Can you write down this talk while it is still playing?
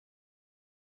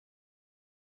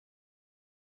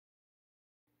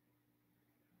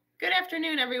Good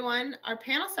afternoon, everyone. Our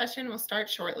panel session will start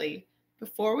shortly.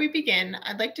 Before we begin,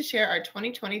 I'd like to share our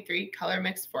 2023 color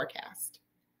mix forecast.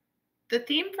 The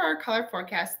theme for our color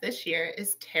forecast this year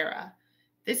is Terra.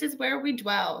 This is where we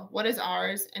dwell, what is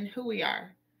ours, and who we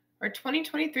are. Our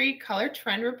 2023 color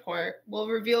trend report will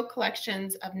reveal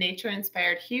collections of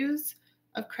nature-inspired hues,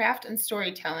 of craft and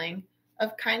storytelling,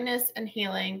 of kindness and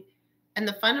healing, and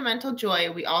the fundamental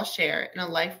joy we all share in a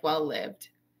life well lived.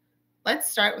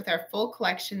 Let's start with our full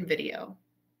collection video.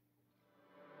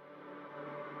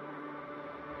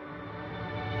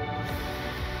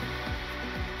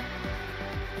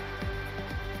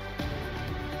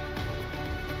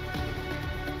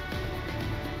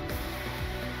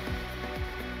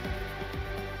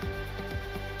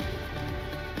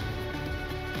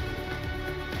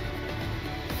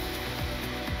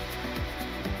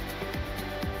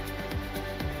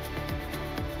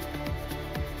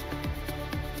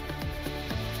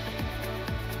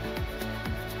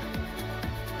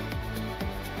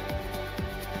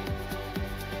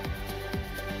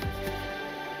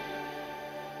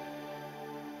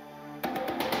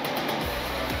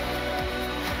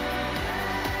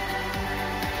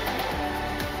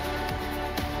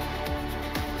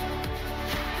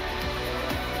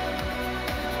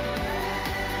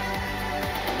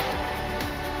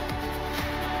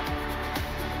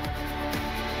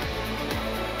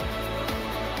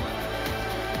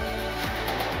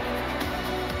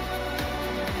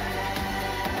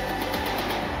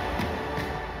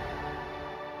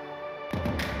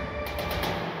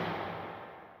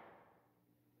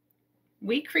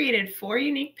 We created 4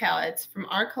 unique palettes from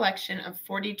our collection of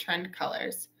 40 trend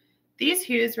colors. These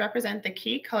hues represent the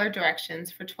key color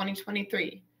directions for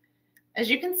 2023. As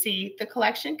you can see, the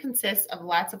collection consists of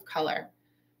lots of color.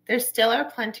 There still are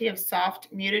plenty of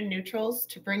soft, muted neutrals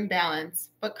to bring balance,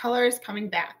 but color is coming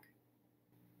back.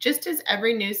 Just as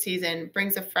every new season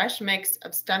brings a fresh mix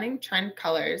of stunning trend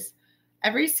colors,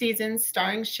 every season's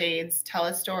starring shades tell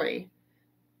a story.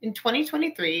 In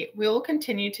 2023, we will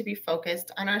continue to be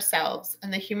focused on ourselves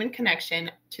and the human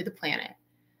connection to the planet.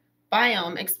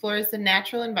 Biome explores the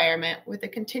natural environment with a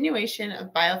continuation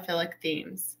of biophilic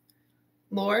themes.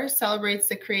 Lore celebrates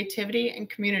the creativity and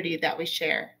community that we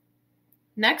share.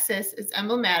 Nexus is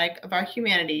emblematic of our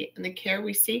humanity and the care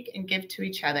we seek and give to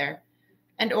each other.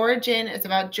 And Origin is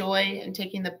about joy and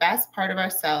taking the best part of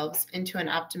ourselves into an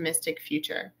optimistic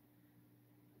future.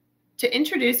 To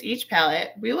introduce each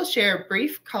palette, we will share a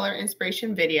brief color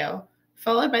inspiration video,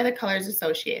 followed by the colors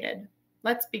associated.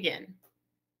 Let's begin.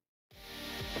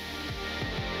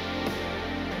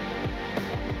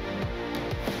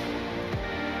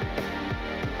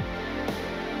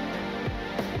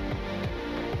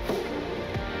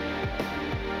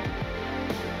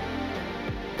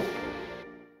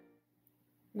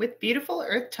 With beautiful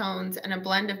earth tones and a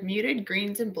blend of muted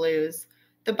greens and blues,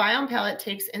 the Biome palette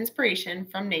takes inspiration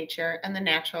from nature and the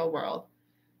natural world.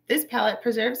 This palette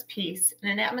preserves peace in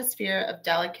an atmosphere of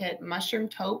delicate mushroom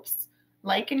taupes,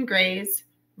 lichen grays,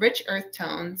 rich earth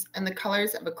tones, and the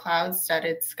colors of a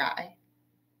cloud-studded sky.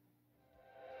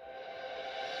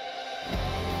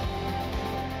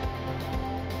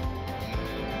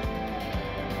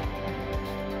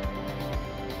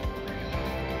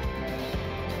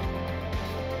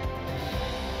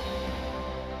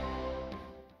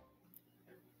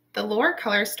 The Lore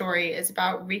color story is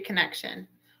about reconnection,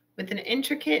 with an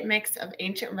intricate mix of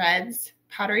ancient reds,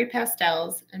 powdery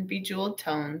pastels, and bejeweled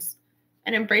tones,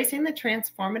 and embracing the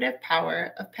transformative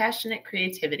power of passionate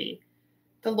creativity.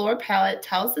 The Lore palette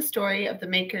tells the story of the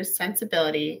maker's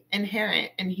sensibility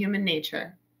inherent in human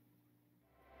nature.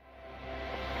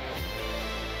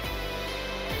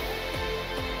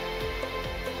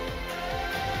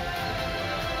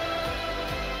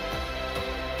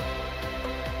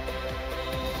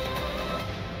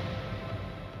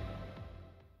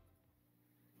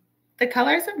 The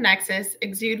colors of Nexus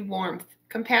exude warmth,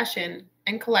 compassion,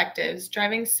 and collectives,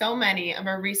 driving so many of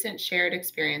our recent shared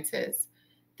experiences.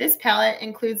 This palette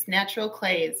includes natural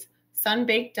clays,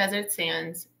 sun-baked desert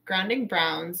sands, grounding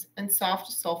browns, and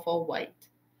soft, soulful white.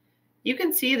 You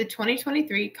can see the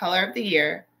 2023 color of the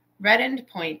year, Red End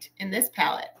Point, in this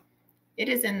palette. It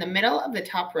is in the middle of the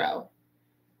top row.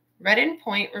 Red End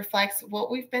Point reflects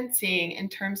what we've been seeing in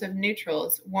terms of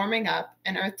neutrals warming up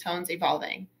and earth tones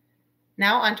evolving.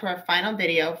 Now onto our final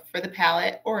video for the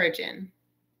palette Origin.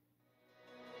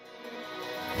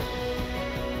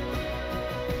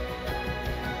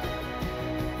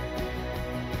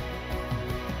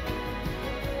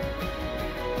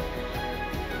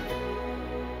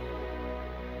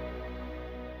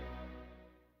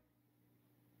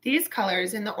 These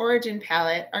colors in the Origin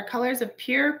palette are colors of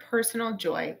pure personal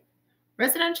joy.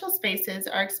 Residential spaces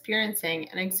are experiencing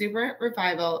an exuberant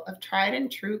revival of tried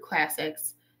and true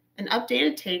classics and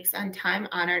updated takes on time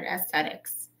honored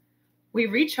aesthetics. We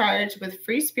recharge with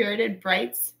free spirited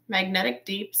brights, magnetic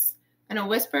deeps, and a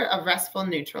whisper of restful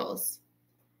neutrals.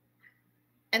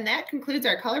 And that concludes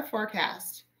our color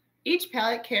forecast. Each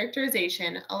palette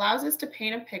characterization allows us to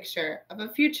paint a picture of a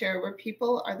future where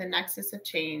people are the nexus of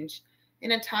change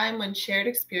in a time when shared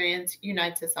experience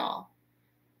unites us all.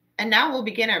 And now we'll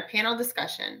begin our panel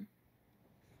discussion.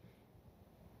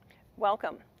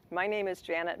 Welcome. My name is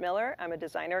Janet Miller. I'm a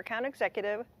designer account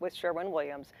executive with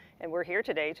Sherwin-Williams, and we're here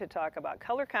today to talk about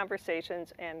color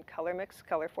conversations and color mix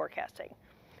color forecasting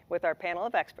with our panel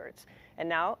of experts. And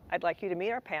now I'd like you to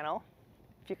meet our panel.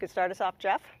 If you could start us off,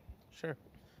 Jeff. Sure.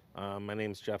 My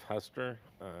name's Jeff Hester.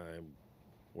 I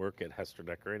work at Hester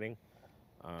Decorating.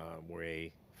 We're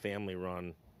a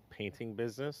family-run painting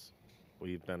business.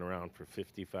 We've been around for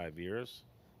 55 years.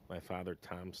 My father,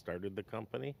 Tom, started the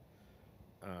company,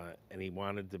 and he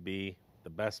wanted to be the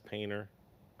best painter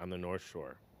on the North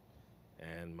Shore.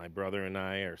 And my brother and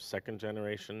I are second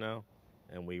generation now,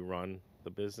 and we run the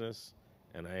business.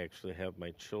 And I actually have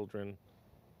my children.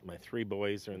 My 3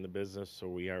 boys are in the business, so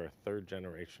we are a third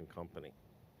generation company.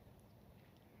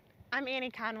 I'm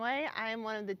Annie Conway. I'm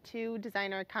one of the 2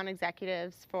 designer account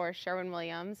executives for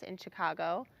Sherwin-Williams in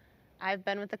Chicago. I've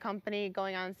been with the company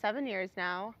going on 7 years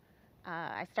now.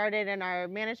 I started in our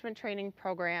management training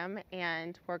program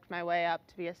and worked my way up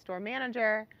to be a store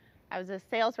manager. I was a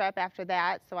sales rep after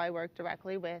that, so I worked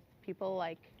directly with people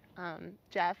like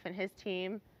Jeff and his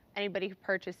team, anybody who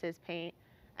purchases paint.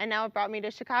 And now it brought me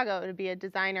to Chicago to be a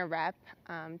designer rep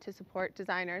to support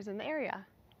designers in the area.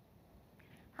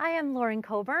 Hi, I'm Lauren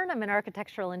Coburn. I'm an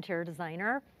architectural interior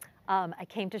designer. I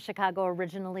came to Chicago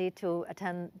originally to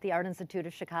attend the Art Institute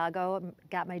of Chicago,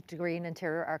 got my degree in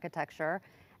interior architecture.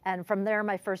 And from there,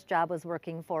 my first job was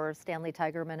working for Stanley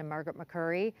Tigerman and Margaret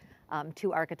McCurry,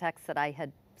 2 architects that I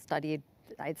had studied.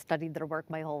 I'd studied their work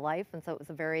my whole life, and so it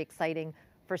was a very exciting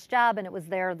first job, and it was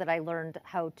there that I learned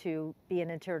how to be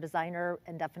an interior designer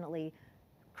and definitely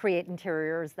create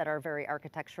interiors that are very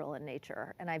architectural in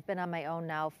nature. And I've been on my own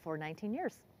now for 19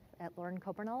 years at Lauren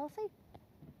Coburn LLC.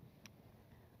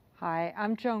 Hi,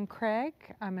 I'm Joan Craig.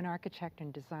 I'm an architect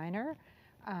and designer.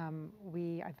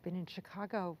 I've been in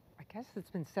Chicago, I guess it's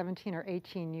been 17 or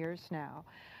 18 years now.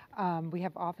 We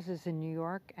have offices in New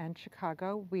York and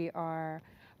Chicago. We are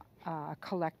a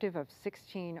collective of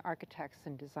 16 architects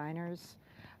and designers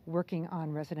working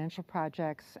on residential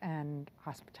projects and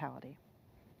hospitality.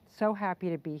 So happy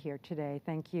to be here today.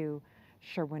 Thank you,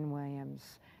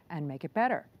 Sherwin-Williams, and Make It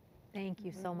Better. Thank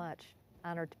you so much.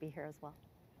 Honored to be here as well.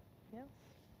 Yes.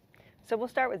 So we'll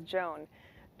start with Joan.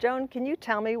 Joan, can you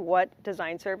tell me what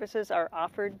design services are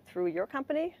offered through your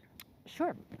company?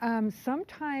 Sure.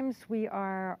 Sometimes we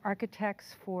are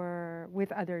architects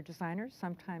with other designers.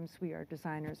 Sometimes we are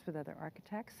designers with other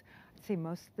architects. I'd say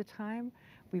most of the time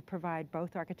we provide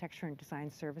both architecture and design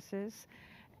services.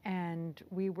 And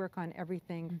we work on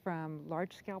everything from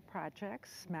large-scale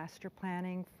projects, master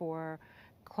planning for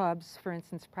clubs, for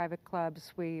instance, private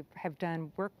clubs. We have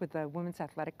done work with the Women's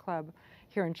Athletic Club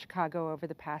here in Chicago over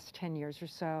the past 10 years or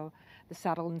so. The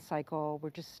Saddle and Cycle. We're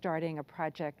just starting a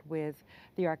project with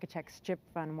the architects Chip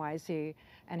Van Wijze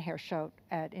and Herschout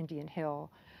at Indian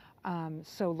Hill.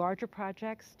 So larger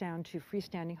projects down to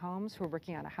freestanding homes. We're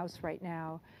working on a house right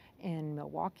now in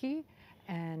Milwaukee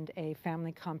and a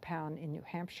family compound in New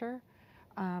Hampshire.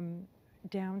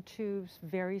 Down to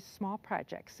very small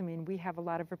projects. I mean, we have a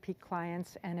lot of repeat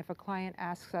clients, and if a client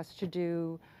asks us to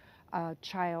do a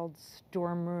child's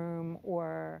dorm room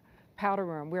or powder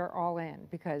room, we're all in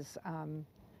because,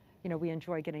 we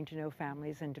enjoy getting to know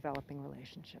families and developing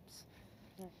relationships.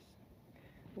 Nice.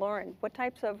 Lauren, what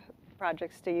types of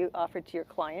projects do you offer to your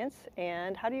clients,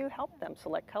 and how do you help them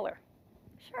select color?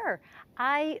 Sure.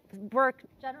 I work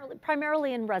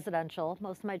primarily in residential.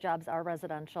 Most of my jobs are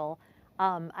residential.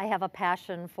 I have a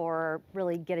passion for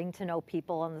really getting to know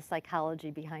people and the psychology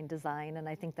behind design, and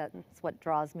I think that's what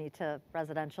draws me to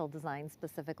residential design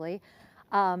specifically.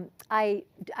 I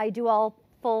do all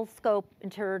full scope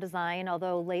interior design,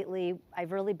 although lately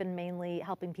I've really been mainly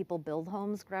helping people build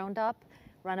homes ground up,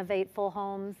 renovate full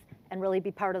homes, and really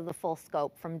be part of the full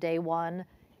scope from day one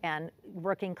and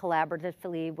working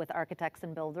collaboratively with architects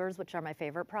and builders, which are my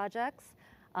favorite projects.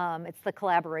 It's the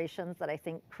collaborations that I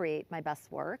think create my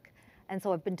best work. And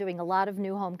so I've been doing a lot of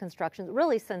new home construction,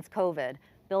 really since COVID,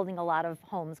 building a lot of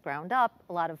homes ground up,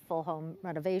 a lot of full home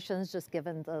renovations, just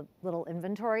given the little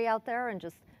inventory out there and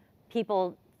just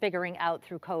people figuring out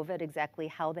through COVID exactly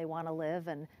how they want to live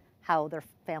and how their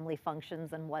family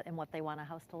functions and what they want a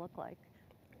house to look like.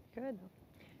 Good.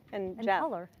 And And Jeff.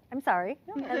 color. I'm sorry.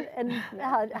 And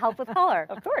help with color.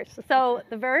 Of course. So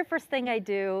the very first thing I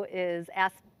do is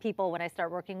ask people when I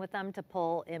start working with them to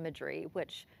pull imagery,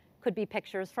 which could be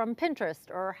pictures from Pinterest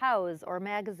or Houzz or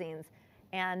magazines.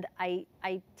 And I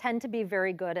tend to be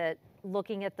very good at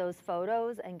looking at those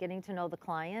photos and getting to know the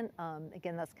client.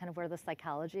 Again, that's kind of where the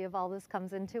psychology of all this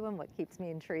comes into and what keeps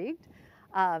me intrigued.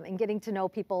 And getting to know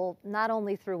people not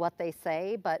only through what they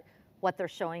say, but what they're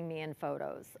showing me in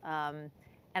photos.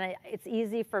 It's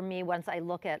easy for me once I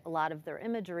look at a lot of their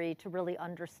imagery to really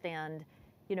understand,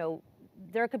 you know,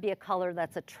 there could be a color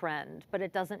that's a trend, but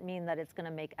it doesn't mean that it's going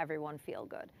to make everyone feel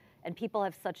good. And people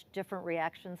have such different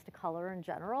reactions to color in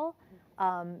general.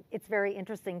 It's very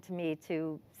interesting to me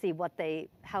to see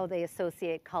how they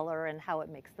associate color and how it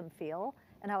makes them feel,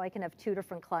 and how I can have two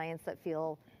different clients that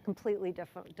feel completely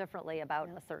differently about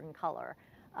a certain color,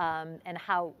 and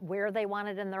where they want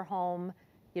it in their home,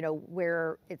 you know,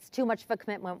 where it's too much of a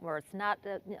commitment, where it's not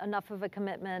enough of a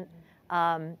commitment,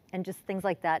 and just things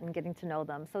like that, and getting to know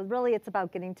them. So really it's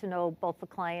about getting to know both the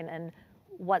client and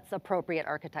what's appropriate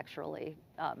architecturally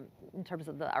in terms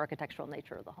of the architectural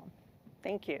nature of the home.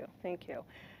 Thank you, thank you.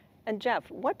 And Jeff,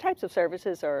 what types of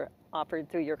services are offered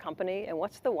through your company, and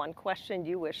what's the one question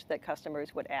you wish that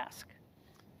customers would ask?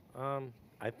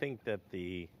 I think that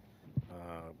the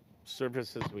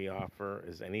services we offer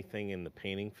is anything in the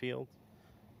painting field.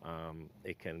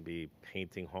 It can be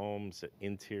painting homes,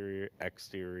 interior,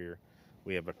 exterior.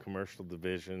 We have a commercial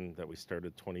division that we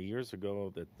started 20 years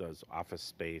ago that does office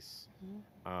space.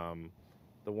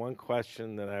 The one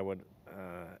question that I would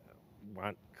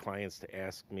want clients to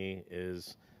ask me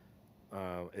is,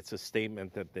 it's a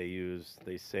statement that they use.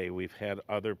 They say, we've had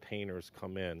other painters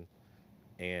come in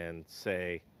and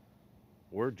say,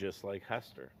 we're just like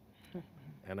Hester.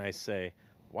 And I say,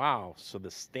 wow, so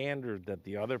the standard that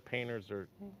the other painters are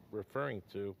referring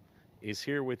to is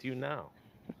here with you now.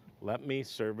 Let me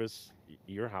service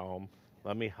your home.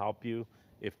 Let me help you.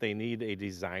 If they need a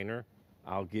designer,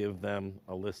 I'll give them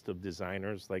a list of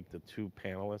designers like the two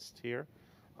panelists here.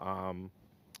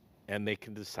 And they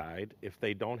can decide. If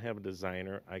they don't have a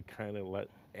designer, I kind of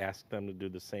ask them to do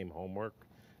the same homework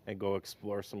and go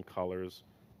explore some colors,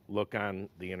 look on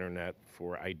the internet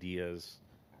for ideas.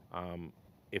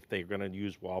 If they're going to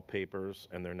use wallpapers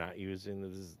and they're not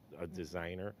using a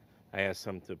designer, I ask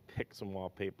them to pick some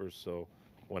wallpapers so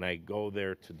when I go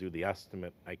there to do the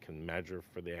estimate, I can measure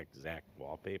for the exact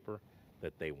wallpaper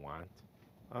that they want.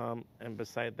 And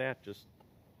beside that, just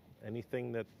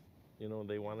anything that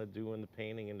they want to do in the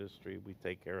painting industry, we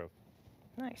take care of.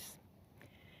 Nice.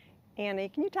 Annie,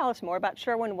 can you tell us more about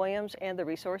Sherwin-Williams and the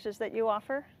resources that you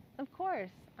offer? Of course.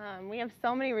 We have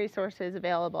so many resources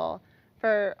available.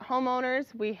 For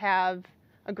homeowners, we have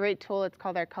a great tool. It's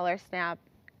called our Color Snap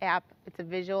app. It's a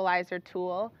visualizer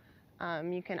tool.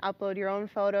 You can upload your own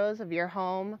photos of your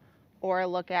home or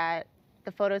look at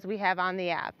the photos we have on the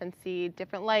app and see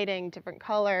different lighting, different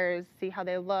colors, see how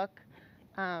they look.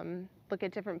 Look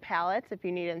at different palettes if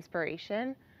you need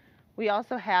inspiration. We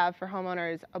also have, for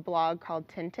homeowners, a blog called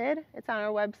Tinted. It's on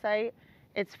our website.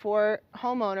 It's for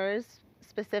homeowners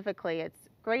specifically. It's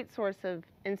a great source of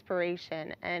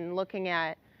inspiration and looking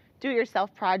at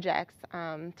do-it-yourself projects,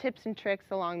 tips and tricks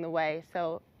along the way.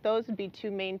 So those would be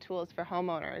two main tools for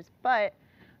homeowners. But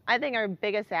I think our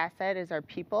biggest asset is our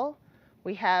people.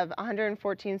 We have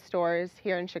 114 stores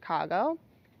here in Chicago,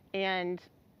 and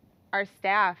our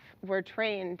staff, we're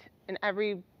trained in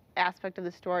every aspect of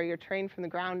the store. You're trained from the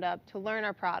ground up to learn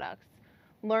our products,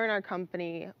 learn our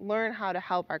company, learn how to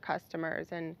help our customers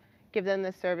and give them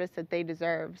the service that they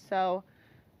deserve. So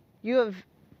you're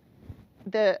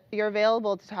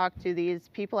available to talk to these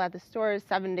people at the stores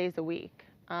 7 days a week.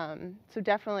 So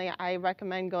definitely I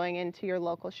recommend going into your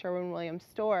local Sherwin-Williams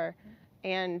store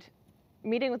and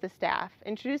meeting with the staff,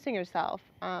 introducing yourself,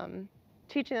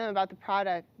 teaching them about the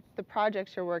product, the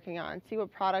projects you're working on, see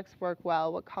what products work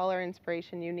well, what color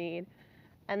inspiration you need.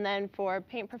 And then for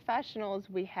paint professionals,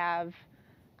 we have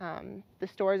the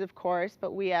stores, of course,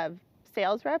 but we have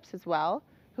sales reps as well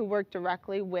who work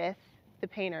directly with the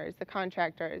painters, the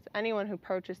contractors, anyone who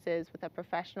purchases with a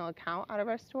professional account out of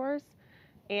our stores.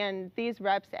 And these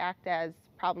reps act as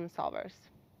problem solvers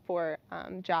for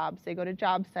jobs. They go to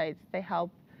job sites. They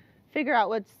help figure out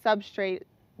what substrate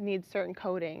needs certain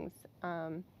coatings.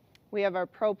 We have our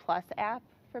Pro Plus app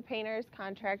for painters,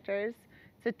 contractors.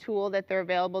 It's a tool that they're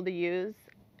available to use,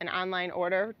 an online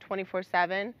order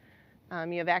 24/7.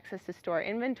 You have access to store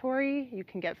inventory. You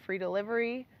can get free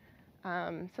delivery.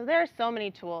 So there are so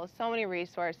many tools, so many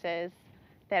resources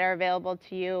that are available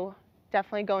to you.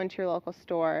 Definitely go into your local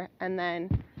store and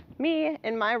then Me,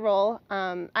 in my role,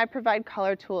 I provide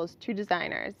color tools to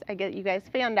designers. I get you guys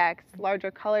fan decks,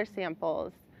 larger color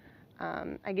samples.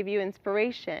 I give you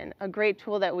inspiration. A great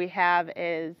tool that we have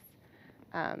is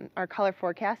our color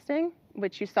forecasting,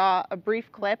 which you saw a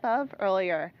brief clip of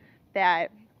earlier, that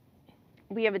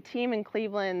we have a team in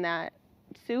Cleveland that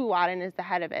Sue Wadden is the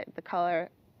head of it, the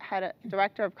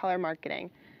director of color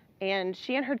marketing. And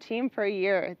she and her team for a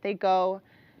year, they go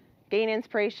gain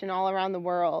inspiration all around the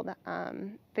world,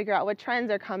 figure out what trends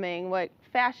are coming, what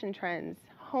fashion trends,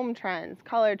 home trends,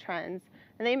 color trends,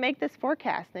 and they make this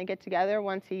forecast. And they get together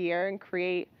once a year and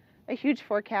create a huge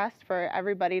forecast for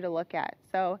everybody to look at.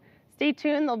 So stay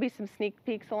tuned, there'll be some sneak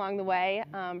peeks along the way,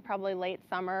 probably late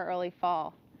summer, early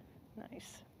fall.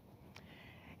 Nice.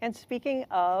 And speaking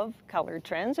of color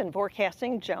trends and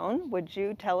forecasting, Joan, would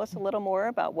you tell us a little more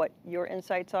about what your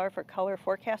insights are for color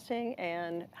forecasting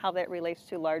and how that relates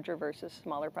to larger versus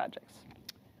smaller projects?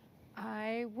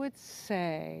 I would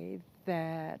say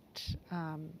that,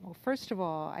 well, first of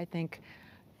all, I think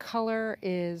color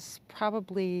is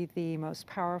probably the most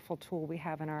powerful tool we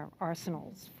have in our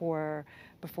arsenals for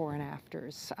before and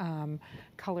afters.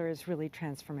 Color is really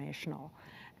transformational.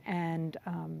 And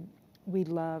we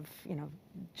love,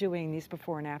 doing these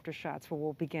before and after shots where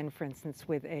we'll begin, for instance,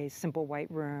 with a simple white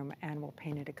room and we'll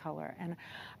paint it a color. And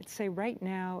I'd say right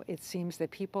now it seems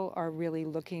that people are really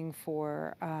looking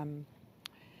for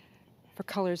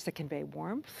colors that convey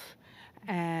warmth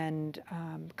and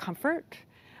comfort.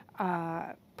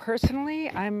 Personally,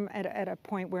 I'm at a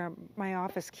point where my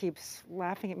office keeps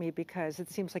laughing at me because it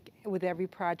seems like with every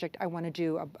project I want to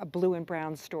do a blue and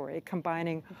brown story,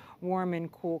 combining warm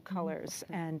and cool colors.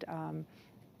 And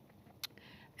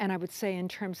I would say in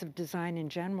terms of design in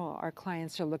general, our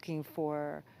clients are looking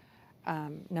for,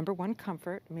 number one,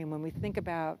 comfort. I mean, when we think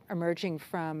about emerging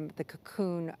from the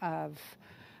cocoon of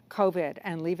COVID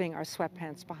and leaving our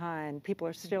sweatpants behind, people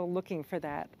are still looking for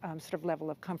that sort of level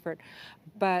of comfort.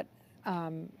 But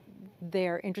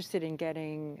they're interested in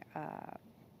getting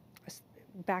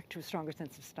back to a stronger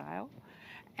sense of style.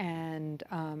 And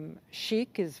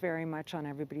chic is very much on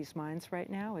everybody's minds right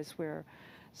now as we're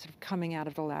sort of coming out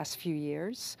of the last few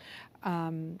years.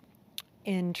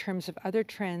 In terms of other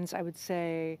trends, I would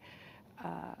say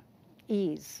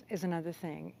ease is another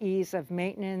thing. Ease of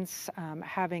maintenance,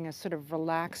 having a sort of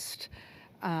relaxed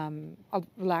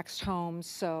home.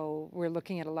 So we're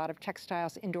looking at a lot of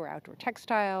textiles, indoor, outdoor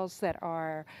textiles that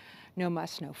are no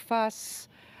muss, no fuss.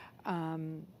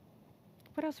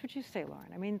 What else would you say,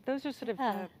 Lauren? I mean, those are sort of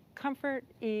comfort,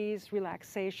 ease,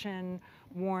 relaxation,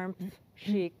 warmth,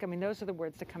 chic. I mean, those are the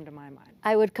words that come to my mind.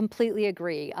 I would completely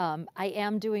agree. I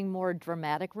am doing more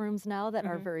dramatic rooms now that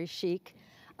are very chic.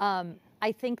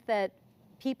 I think that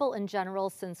people in general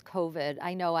since COVID,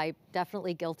 I know I'm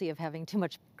definitely guilty of having too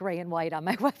much gray and white on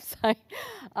my website.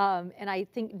 And I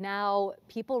think now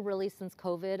people really since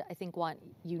COVID, I think want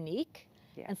unique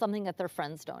and something that their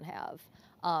friends don't have.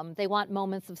 They want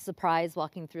moments of surprise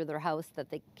walking through their house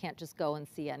that they can't just go and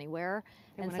see anywhere.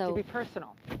 They want it to be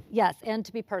personal. Yes, and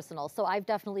to be personal. So I've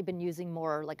definitely been using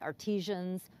more like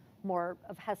artisans, more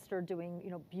of Hester doing,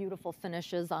 beautiful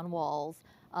finishes on walls.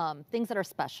 Things that are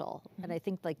special. And I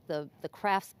think like the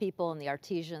craftspeople and the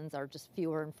artisans are just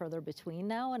fewer and further between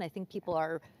now. And I think people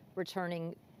are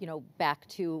returning, back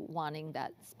to wanting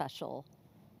that special,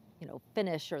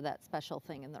 finish or that special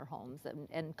thing in their homes.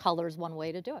 And color's one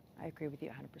way to do it. I agree with you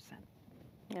 100%.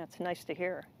 Yeah, it's nice to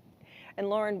hear. And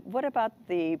Lauren, what about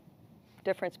the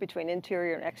difference between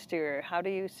interior and exterior? How do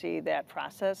you see that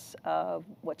process of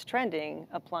what's trending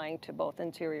applying to both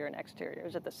interior and exterior?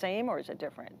 Is it the same or is it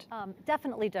different?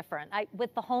 Definitely different.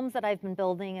 With the homes that I've been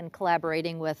building and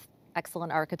collaborating with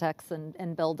excellent architects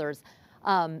and builders,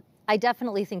 I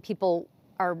definitely think people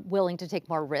are willing to take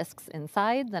more risks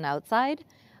inside than outside.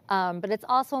 But it's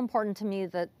also important to me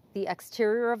that the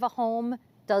exterior of a home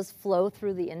does flow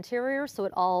through the interior,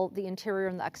 so the interior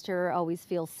and the exterior always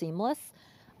feel seamless.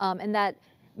 And that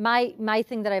my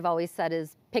thing that I've always said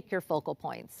is pick your focal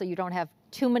points so you don't have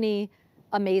too many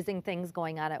amazing things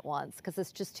going on at once because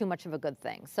it's just too much of a good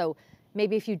thing. So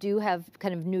maybe if you do have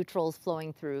kind of neutrals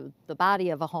flowing through the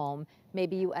body of a home,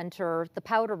 maybe you enter the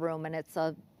powder room and it's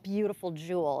a beautiful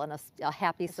jewel and a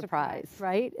happy surprise,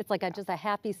 right? It's like just a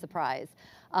happy surprise.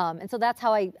 And so that's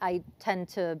how I tend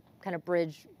to kind of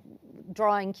bridge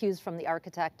drawing cues from the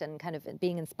architect and kind of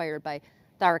being inspired by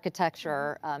the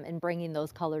architecture and bringing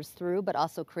those colors through, but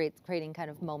also creating kind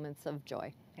of moments of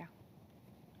joy. Yeah.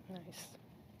 Nice.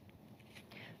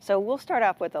 So we'll start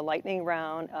off with a lightning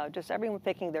round, just everyone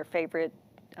picking their favorite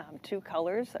 2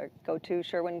 colors, or go-to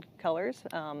Sherwin colors.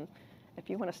 If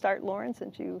you want to start, Lauren,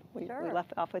 since we Sure.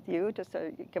 left off with you, just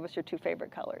to give us your 2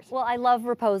 favorite colors. Well, I love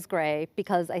Repose Gray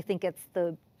because I think it's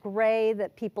the gray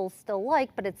that people still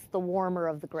like, but it's the warmer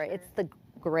of the gray. It's the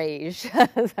grayish,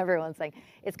 as everyone's saying.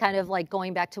 It's kind of like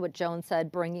going back to what Joan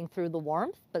said, bringing through the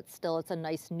warmth, but still it's a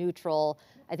nice neutral,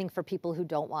 I think, for people who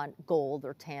don't want gold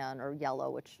or tan or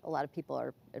yellow, which a lot of people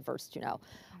are adverse to now.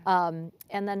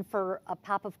 And then for a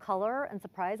pop of color and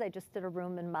surprise, I just did a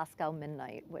room in Moscow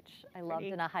Midnight, which I loved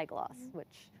in a high gloss,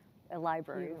 which a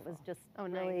library. Beautiful. It was just Oh,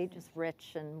 really nice. just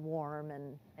rich and warm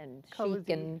and chic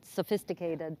Cozy. and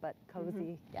sophisticated, but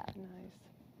cozy. Yeah. Nice.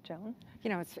 Joan? You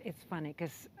know, it's funny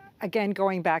because, again,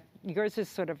 going back, yours is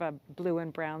sort of a blue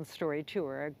and brown story too,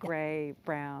 or a gray,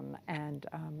 brown, and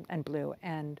blue.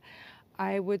 And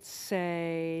I would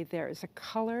say there is a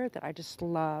color that I just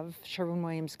love,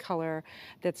 Sherwin-Williams color,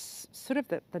 that's sort of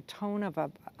the tone of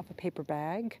a paper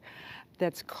bag,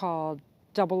 that's called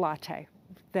Double Latte,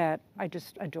 that I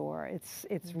just adore. It's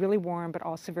really warm, but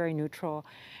also very neutral.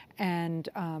 And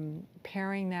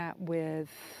pairing that with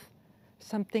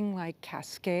something like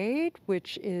Cascade,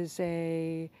 which is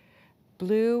a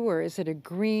blue, or is it a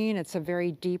green? It's a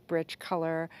very deep, rich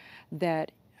color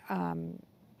that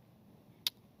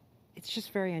it's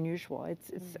just very unusual.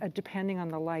 It's depending on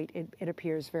the light, it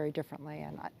appears very differently,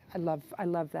 and I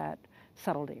love that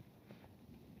subtlety.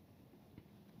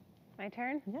 My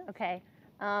turn? Yes. Okay.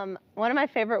 One of my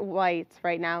favorite whites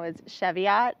right now is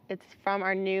Cheviot. It's from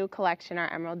our new collection,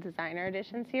 our Emerald Designer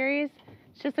Edition series.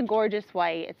 It's just a gorgeous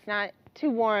white. It's not too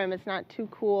warm, it's not too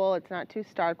cool, it's not too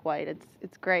stark white.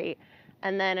 It's great.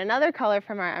 And then another color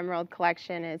from our Emerald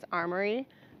collection is Armory.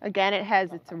 Again,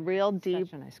 it's a real deep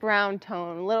Such a nice color. brown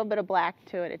tone, a little bit of black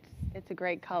to it. It's a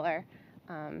great color.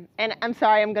 And I'm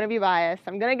sorry, I'm going to be biased.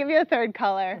 I'm going to give you a third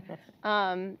color.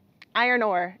 Iron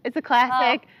Ore. It's a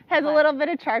classic. Has a little bit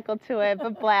of charcoal to it,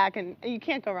 but black, and you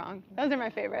can't go wrong. Those are my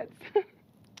favorites.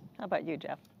 How about you,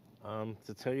 Jeff?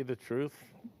 To tell you the truth,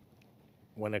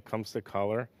 when it comes to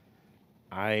color,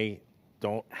 I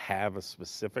don't have a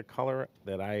specific color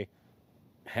that I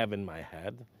have in my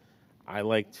head. I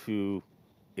like to,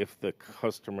 if the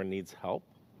customer needs help,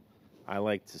 I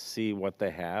like to see what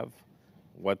they have,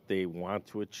 what they want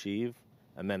to achieve,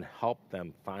 and then help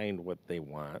them find what they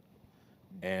want.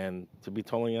 And to be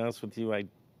totally honest with you, I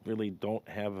really don't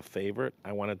have a favorite.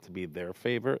 I want it to be their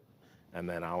favorite, and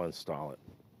then I'll install it.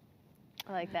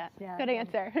 I like that. Yeah, Good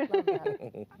answer. Love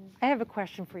that. I have a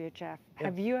question for you, Jeff.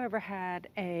 Have you ever had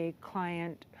a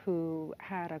client who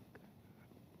had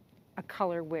a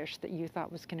color wish that you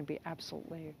thought was going to be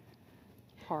absolutely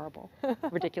horrible,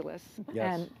 ridiculous?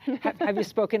 Yes. And have you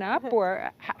spoken up,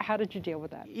 or how did you deal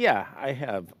with that? Yeah, I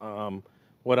have.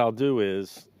 What I'll do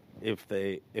is,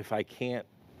 if I can't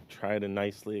try to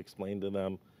nicely explain to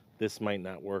them, this might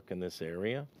not work in this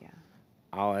area, Yeah.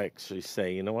 I'll actually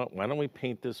say, you know what, why don't we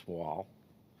paint this wall,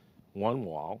 one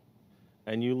wall,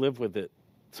 and you live with it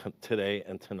today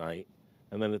and tonight,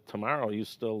 and then tomorrow you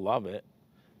still love it,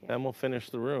 then we'll finish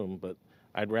the room. But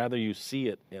I'd rather you see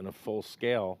it in a full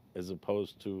scale as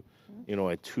opposed to, you know,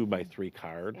 a 2x3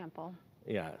 card. Sample.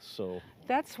 Yeah, so.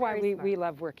 That's why we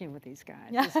love working with these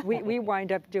guys. is we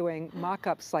wind up doing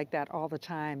mock-ups like that all the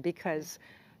time, because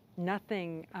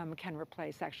nothing can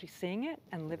replace actually seeing it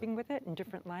and living with it in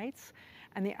different lights.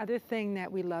 And the other thing that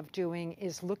we love doing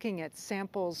is looking at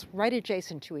samples right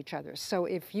adjacent to each other. So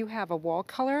if you have a wall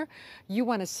color, you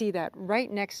want to see that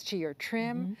right next to your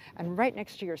trim and right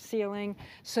next to your ceiling,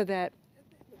 so that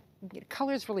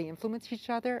colors really influence each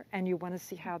other, and you want to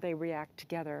see how they react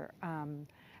together.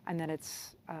 And then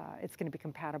it's going to be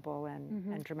compatible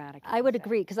and dramatic. I would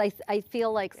agree, because I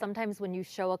feel like sometimes when you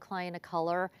show a client a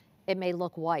color, it may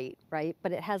look white, right?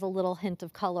 But it has a little hint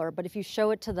of color. But if you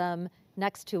show it to them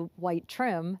next to white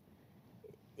trim,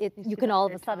 you can all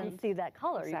of a sudden see that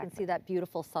color. You can see that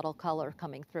beautiful subtle color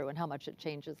coming through and how much it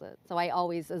changes it. So I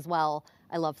always, as well,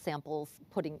 I love samples,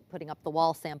 putting up the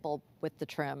wall sample with the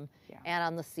trim and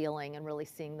on the ceiling, and really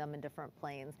seeing them in different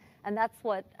planes. And that's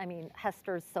what, I mean,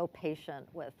 Hester's so patient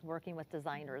with working with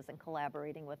designers and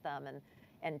collaborating with them,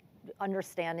 and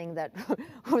understanding that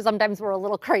sometimes we're a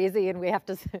little crazy and we have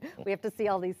to see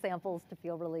all these samples to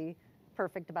feel really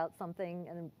perfect about something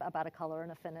and about a color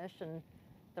and a finish, and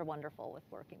they're wonderful with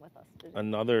working with us.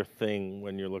 Another thing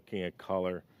when you're looking at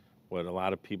color, what a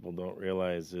lot of people don't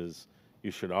realize is you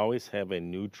should always have a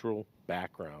neutral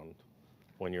background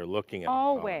when you're looking at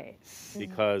always. Color.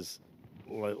 Because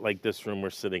like this room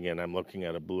we're sitting in, I'm looking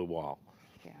at a blue wall.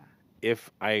 Yeah.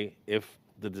 If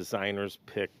the designers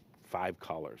pick 5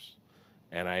 colors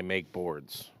and I make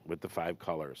boards with the 5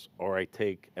 colors, or I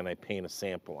take and I paint a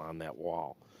sample on that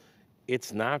wall,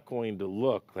 it's not going to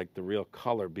look like the real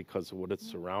color because of what it's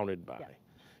surrounded by. Yeah.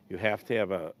 You have to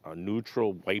have a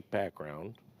neutral white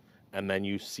background, and then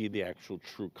you see the actual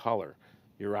true color.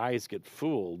 Your eyes get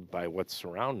fooled by what's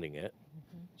surrounding it,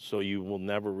 so you will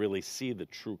never really see the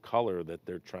true color that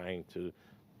they're trying to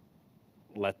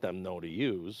let them know to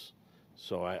use.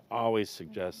 So I always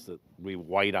suggest that we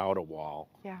white out a wall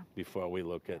before we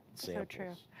look at samples. So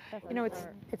true. You know,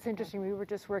 it's interesting. We were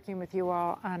just working with you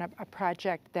all on a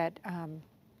project that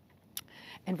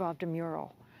involved a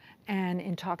mural. And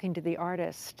in talking to the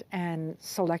artist and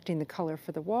selecting the color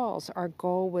for the walls, our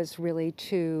goal was really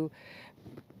to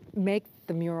make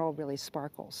the mural really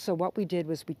sparkle. So what we did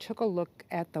was we took a look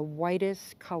at the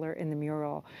whitest color in the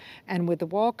mural, and with the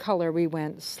wall color we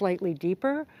went slightly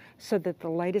deeper so that the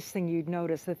lightest thing you'd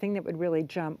notice, the thing that would really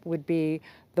jump, would be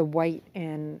the white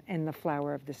in the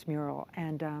flower of this mural.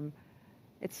 And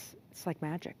it's like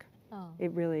magic. Oh.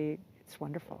 It's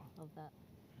wonderful. Love that.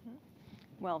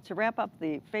 Well, to wrap up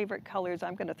the favorite colors,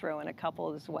 I'm going to throw in a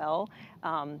couple as well.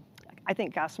 I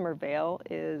think gossamer veil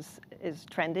is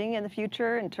trending in the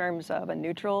future in terms of a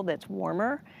neutral that's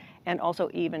warmer and also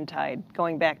eventide.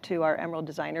 Going back to our Emerald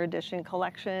Designer Edition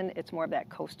collection, it's more of that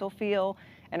coastal feel,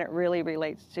 and it really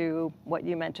relates to what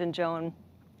you mentioned, Joan,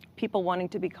 people wanting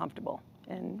to be comfortable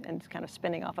and kind of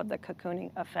spinning off of the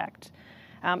cocooning effect.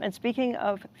 And speaking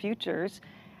of futures,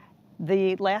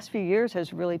 the last few years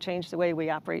has really changed the way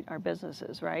we operate our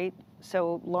businesses, right?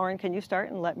 So Lauren, can you start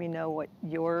and let me know what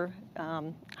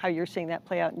how you're seeing that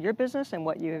play out in your business and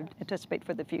what you anticipate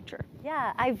for the future?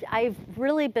 Yeah, I've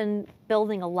really been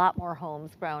building a lot more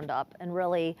homes ground up and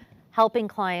really helping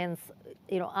clients,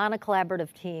 on a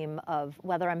collaborative team of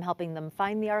whether I'm helping them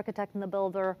find the architect and the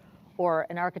builder, or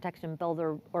an architect and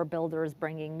builder or builders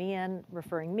bringing me in,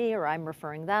 referring me, or I'm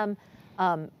referring them.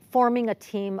 Forming a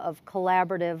team of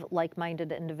collaborative,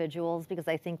 like-minded individuals, because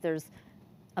I think there's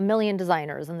a million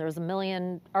designers and there's a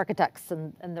million architects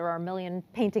and there are a million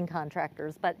painting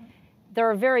contractors, but there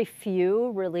are very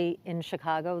few really in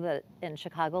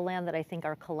Chicagoland that I think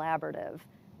are collaborative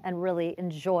and really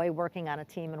enjoy working on a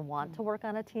team and want to work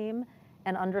on a team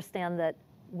and understand that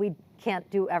we can't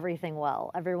do everything well.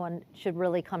 Everyone should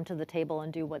really come to the table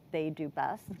and do what they do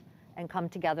best and come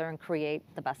together and create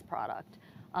the best product.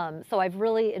 So I've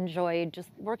really enjoyed just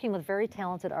working with very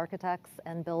talented architects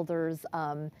and builders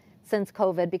since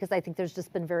COVID, because I think there's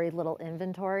just been very little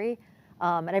inventory.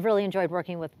 And I've really enjoyed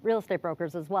working with real estate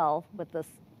brokers as well with this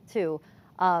too,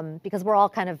 because we're all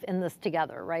kind of in this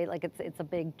together, right? Like it's a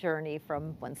big journey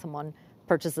from when someone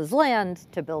purchases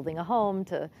land to building a home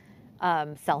to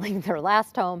selling their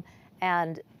last home.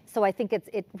 And so I think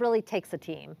it really takes a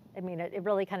team. I mean, it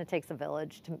really kind of takes a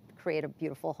village to create a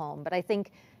beautiful home. But I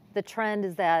think the trend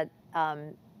is that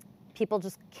people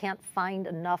just can't find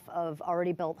enough of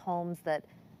already built homes that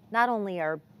not only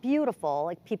are beautiful,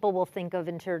 like people will think of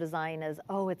interior design as,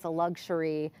 oh, it's a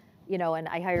luxury, and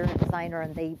I hire a designer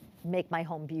and they make my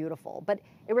home beautiful. But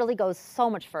it really goes so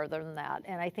much further than that.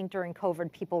 And I think during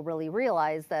COVID, people really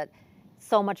realized that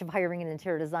so much of hiring an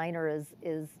interior designer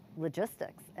is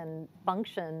logistics and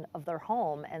function of their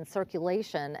home and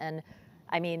circulation. And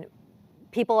I mean,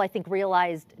 people, I think,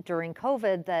 realized during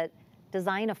COVID that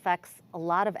design affects a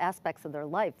lot of aspects of their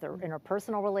life, their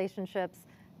interpersonal relationships,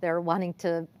 they're wanting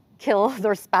to kill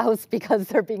their spouse because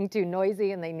they're being too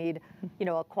noisy and they need,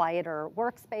 a quieter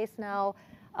workspace now,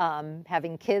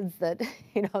 having kids that,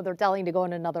 they're telling to go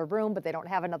in another room, but they don't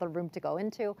have another room to go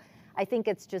into. I think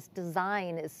it's just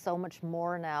design is so much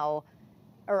more now,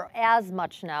 or as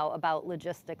much now, about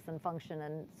logistics and function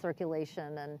and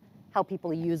circulation and how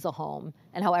people use a home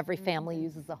and how every family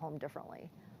uses a home differently.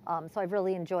 So I've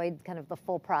really enjoyed kind of the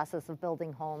full process of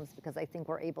building homes, because I think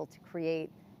we're able to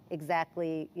create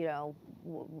exactly,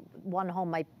 one home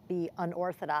might be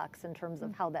unorthodox in terms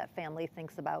of how that family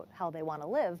thinks about how they want to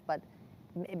live, but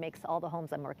it makes all the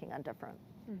homes I'm working on different.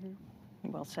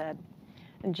 Mm-hmm. Well said.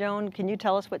 And Joan, can you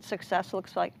tell us what success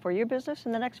looks like for your business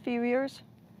in the next few years?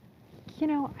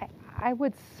 I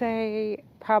would say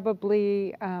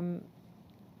probably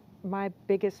my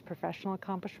biggest professional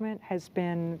accomplishment has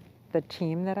been the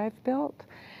team that I've built.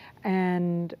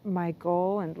 And my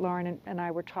goal, and Lauren and I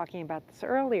were talking about this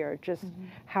earlier, just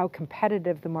how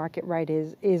competitive the market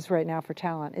is right now for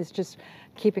talent, is just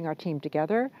keeping our team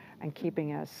together and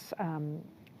keeping us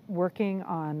working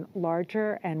on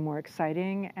larger and more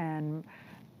exciting and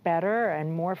better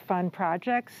and more fun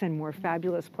projects and more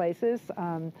fabulous places.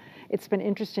 It's been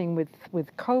interesting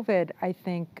with COVID. I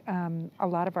think a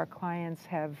lot of our clients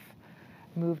have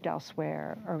moved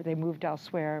elsewhere, or they moved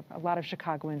elsewhere. A lot of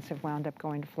Chicagoans have wound up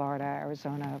going to Florida,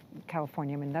 Arizona,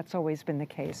 California. I mean, that's always been the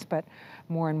case, but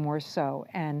more and more so.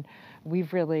 And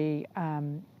we've really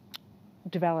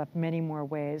developed many more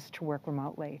ways to work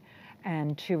remotely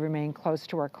and to remain close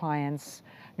to our clients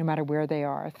no matter where they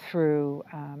are, through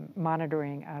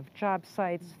monitoring of job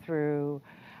sites, through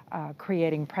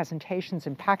creating presentations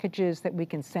and packages that we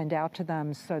can send out to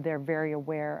them so they're very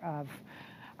aware of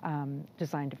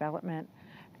design development.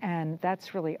 And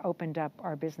that's really opened up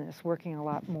our business, working a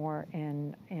lot more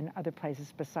in other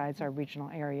places besides our regional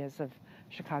areas of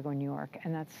Chicago and New York.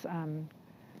 And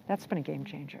that's been a game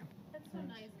changer. That's so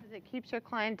nice because it keeps your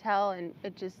clientele and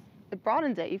it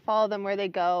broadens it. You follow them where they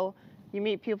go. You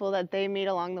meet people that they meet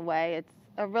along the way. It's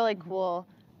a really cool,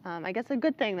 I guess, a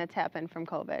good thing that's happened from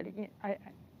COVID.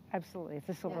 Absolutely, it's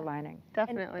a silver lining.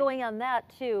 Definitely. And going on that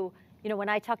too, you know, when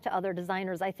I talk to other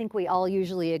designers, I think we all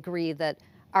usually agree that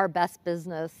our best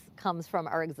business comes from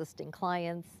our existing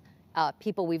clients,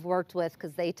 people we've worked with,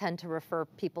 because they tend to refer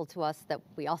people to us that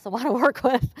we also want to work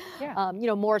with. Yeah. You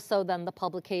know, more so than the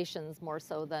publications, more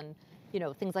so than, you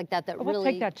know, things like that. We'll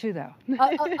take that too, though.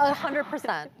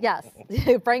 100%, yes.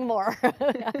 Bring more.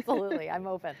 Absolutely, I'm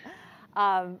open.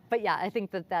 But yeah, I think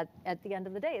that at the end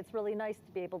of the day, it's really nice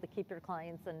to be able to keep your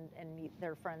clients and meet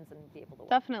their friends and be able to work.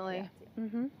 Definitely. Yeah.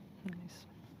 Mm-hmm. Nice.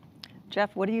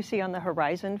 Jeff, what do you see on the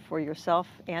horizon for yourself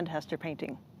and Hester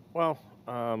Painting? Well,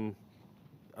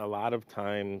 a lot of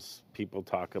times people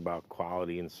talk about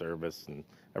quality and service, and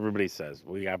everybody says,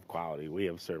 we have quality, we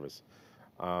have service.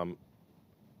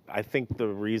 I think the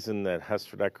reason that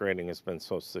Hester Decorating has been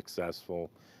so successful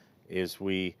is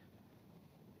we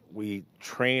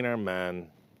train our men.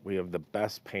 We have the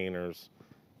best painters.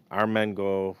 Our men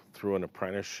go through an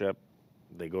apprenticeship.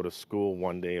 They go to school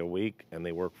 1 day a week, and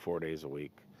they work 4 days a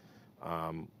week.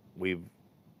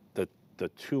 The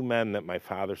two men that my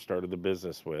father started the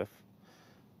business with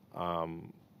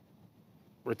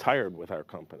retired with our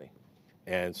company.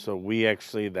 And so we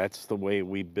actually, that's the way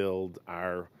we build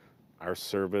our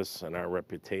service and our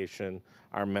reputation.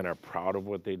 Our men are proud of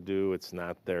what they do. It's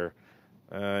not their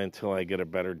until I get a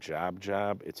better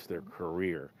job. It's their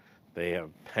career. They have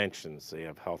pensions. They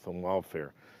have health and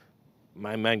welfare.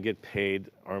 My men get paid,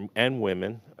 and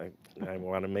women. I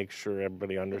want to make sure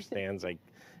everybody understands.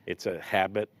 It's a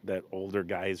habit that older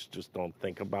guys just don't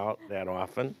think about that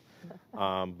often.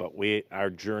 But our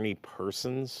journey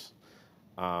persons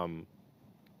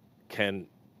can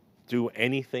do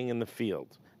anything in the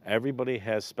field. Everybody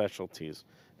has specialties.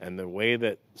 And the way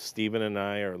that Stephen and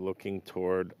I are looking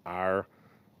toward our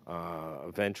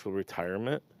eventual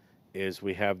retirement is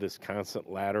we have this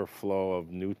constant ladder flow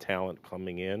of new talent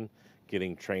coming in,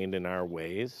 getting trained in our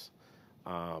ways.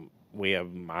 We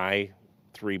have my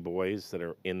 3 boys that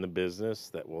are in the business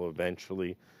that will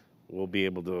be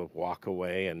able to walk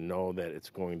away and know that it's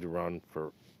going to run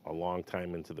for a long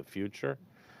time into the future.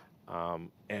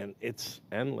 And it's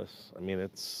endless. I mean,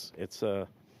 it's a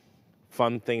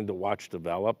fun thing to watch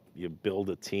develop. You build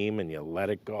a team and you let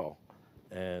it go.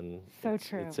 And so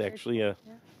true. It's actually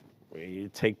you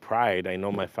take pride. I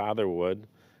know my father would,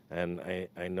 and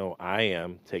I know I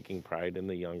am taking pride in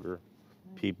the younger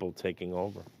people taking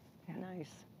over. Yeah.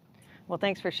 Nice. Well,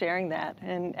 thanks for sharing that.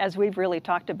 And as we've really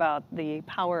talked about the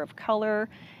power of color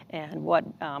and what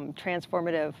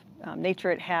transformative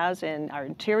nature it has in our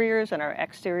interiors and our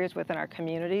exteriors within our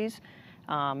communities,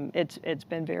 it's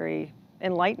been very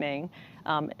enlightening.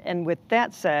 And with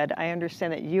that said, I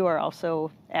understand that you are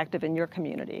also active in your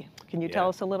community. Can you tell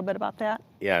us a little bit about that?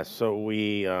 Yeah, so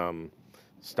we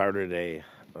started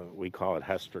we call it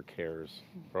Hester Cares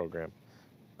program.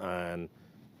 And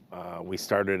we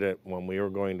started it when we were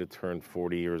going to turn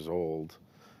 40 years old.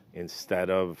 Instead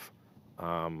of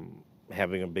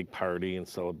having a big party and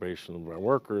celebration of our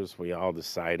workers, we all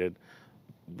decided,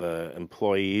 the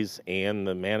employees and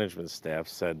the management staff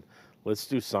said, let's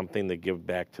do something to give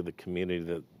back to the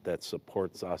community that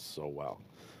supports us so well.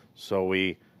 So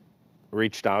we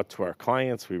reached out to our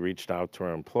clients, we reached out to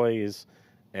our employees,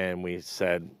 and we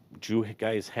said, do you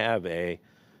guys have a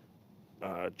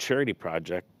charity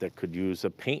project that could use a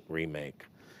paint remake?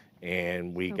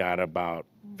 And we got about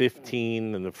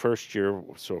 15 in the first year,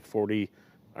 so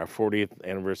our 40th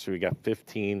anniversary, we got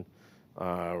 15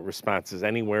 responses,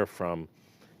 anywhere from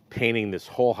painting this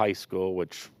whole high school,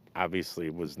 which obviously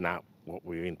was not what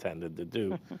we intended to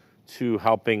do, to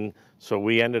helping. So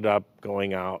we ended up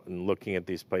going out and looking at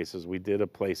these places. We did a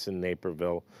place in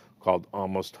Naperville called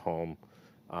Almost Home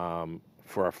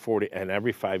for our 40, and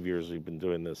every 5 years we've been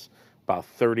doing this. About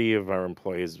 30 of our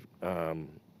employees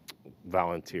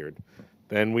volunteered.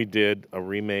 Then we did a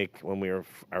remake when we were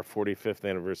our 45th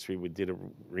anniversary. We did a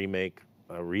remake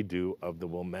a redo of the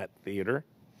Wilmette Theater,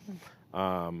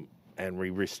 and we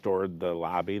restored the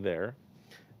lobby there.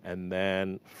 And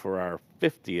then for our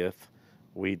 50th,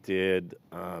 we did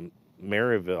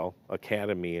Maryville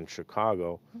Academy in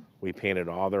Chicago. We painted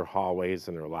all their hallways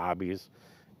and their lobbies.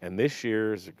 And this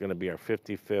year is going to be our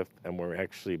 55th, and we're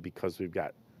actually, because we've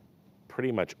got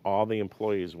pretty much all the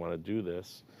employees want to do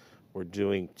this, we're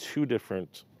doing 2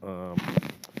 different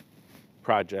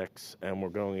projects, and we're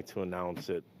going to announce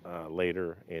it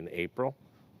later in April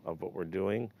of what we're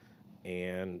doing.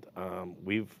 And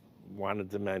we've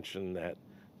wanted to mention that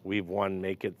we've won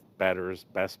Make It Better's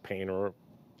Best Painter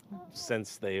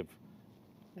since they've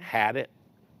had it.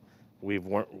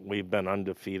 We've been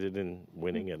undefeated in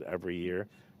winning it every year,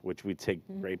 which we take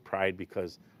great pride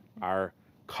because our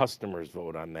customers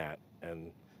vote on that,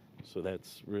 and so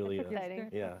that's really exciting.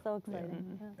 Yeah. That's so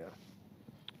exciting. Yeah.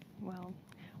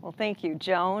 Well, thank you,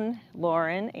 Joan,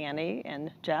 Lauren, Annie,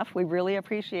 and Jeff. We really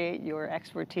appreciate your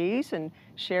expertise and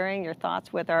sharing your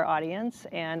thoughts with our audience,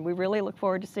 and we really look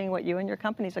forward to seeing what you and your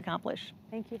companies accomplish.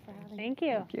 Thank you for having me. Thank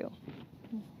you. Thank you.